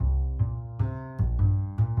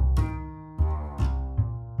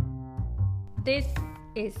This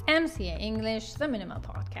is MCA English, the Minimal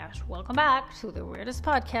Podcast. Welcome back to the weirdest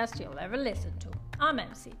podcast you'll ever listen to. I'm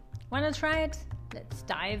MC. Wanna try it? Let's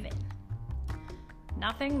dive in.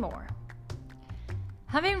 Nothing more.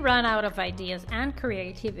 Having run out of ideas and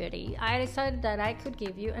creativity, I decided that I could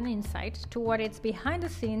give you an insight to what is behind the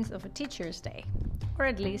scenes of a teacher's day, or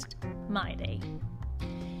at least my day.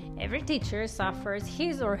 Every teacher suffers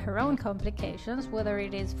his or her own complications, whether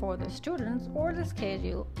it is for the students or the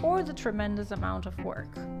schedule or the tremendous amount of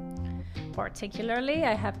work. Particularly,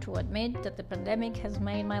 I have to admit that the pandemic has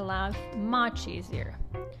made my life much easier.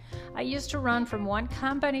 I used to run from one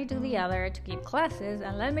company to the other to give classes,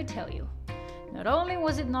 and let me tell you, not only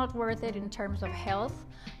was it not worth it in terms of health,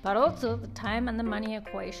 but also the time and the money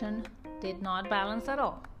equation did not balance at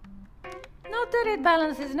all. Not that it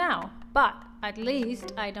balances now, but at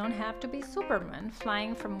least I don't have to be Superman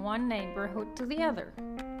flying from one neighborhood to the other.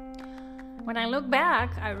 When I look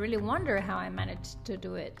back, I really wonder how I managed to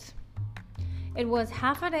do it. It was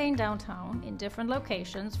half a day in downtown in different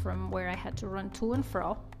locations from where I had to run to and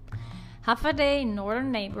fro, half a day in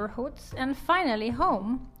northern neighborhoods, and finally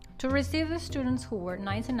home to receive the students who were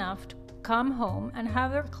nice enough to come home and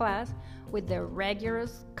have their class with their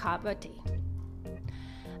rigorous cup of tea.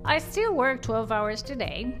 I still work 12 hours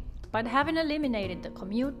today, but having eliminated the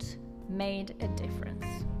commute made a difference.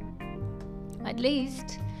 At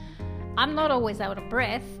least, I'm not always out of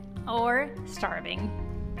breath or starving.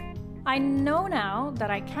 I know now that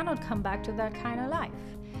I cannot come back to that kind of life,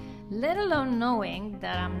 let alone knowing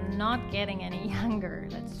that I'm not getting any younger,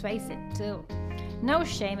 let's face it too. No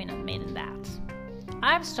shame in admitting that.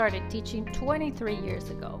 I've started teaching 23 years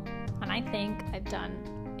ago, and I think I've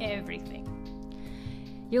done everything.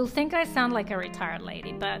 You'll think I sound like a retired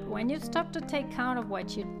lady, but when you stop to take count of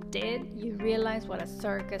what you did, you realize what a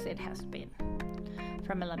circus it has been.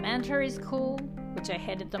 From elementary school, which I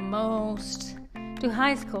hated the most, to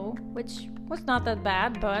high school, which was not that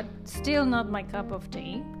bad, but still not my cup of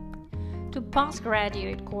tea, to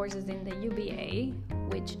postgraduate courses in the UBA,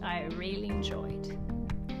 which I really enjoyed.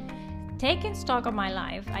 Taking stock of my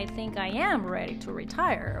life, I think I am ready to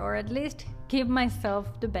retire, or at least give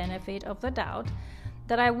myself the benefit of the doubt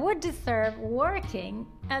that I would deserve working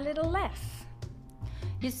a little less.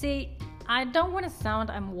 You see, I don't want to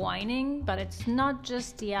sound I'm whining, but it's not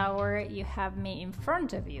just the hour you have me in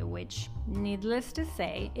front of you, which, needless to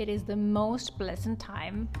say, it is the most pleasant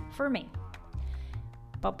time for me.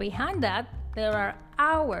 But behind that, there are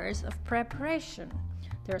hours of preparation.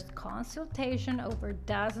 There's consultation over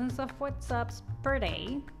dozens of WhatsApps per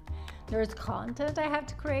day. There's content I have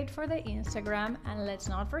to create for the Instagram, and let's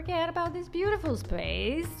not forget about this beautiful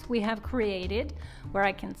space we have created where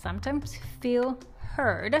I can sometimes feel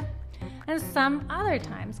heard and some other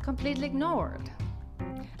times completely ignored.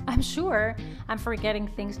 I'm sure I'm forgetting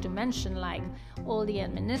things to mention, like all the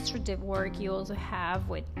administrative work you also have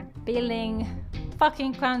with billing,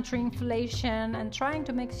 fucking country inflation, and trying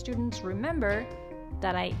to make students remember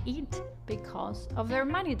that I eat because of their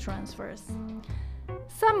money transfers.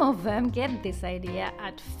 Some of them get this idea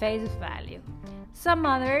at face value. Some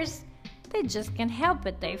others, they just can't help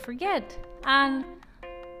it, they forget. And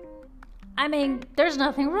I mean, there's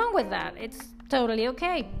nothing wrong with that. It's totally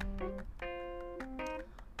okay.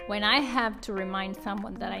 When I have to remind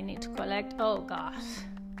someone that I need to collect, oh gosh,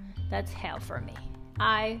 that's hell for me.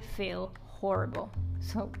 I feel horrible.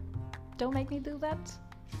 So don't make me do that.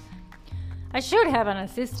 I should have an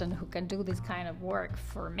assistant who can do this kind of work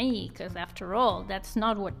for me, because after all, that's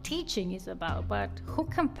not what teaching is about, but who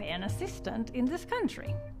can pay an assistant in this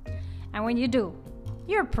country? And when you do,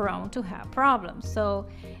 you're prone to have problems, so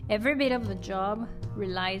every bit of the job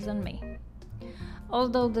relies on me.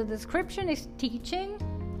 Although the description is teaching,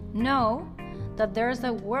 know that there's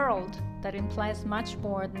a world that implies much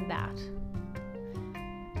more than that.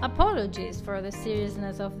 Apologies for the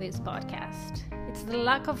seriousness of this podcast. It's the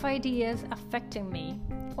lack of ideas affecting me,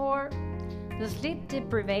 or the sleep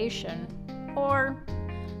deprivation, or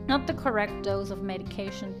not the correct dose of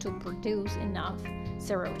medication to produce enough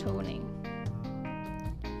serotonin.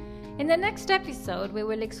 In the next episode, we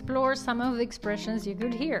will explore some of the expressions you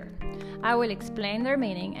could hear. I will explain their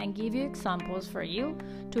meaning and give you examples for you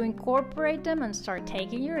to incorporate them and start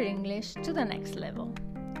taking your English to the next level.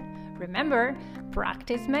 Remember,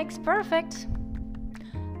 practice makes perfect.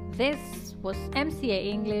 This was MCA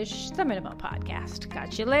English, the Minimal Podcast.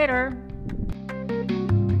 Catch you later.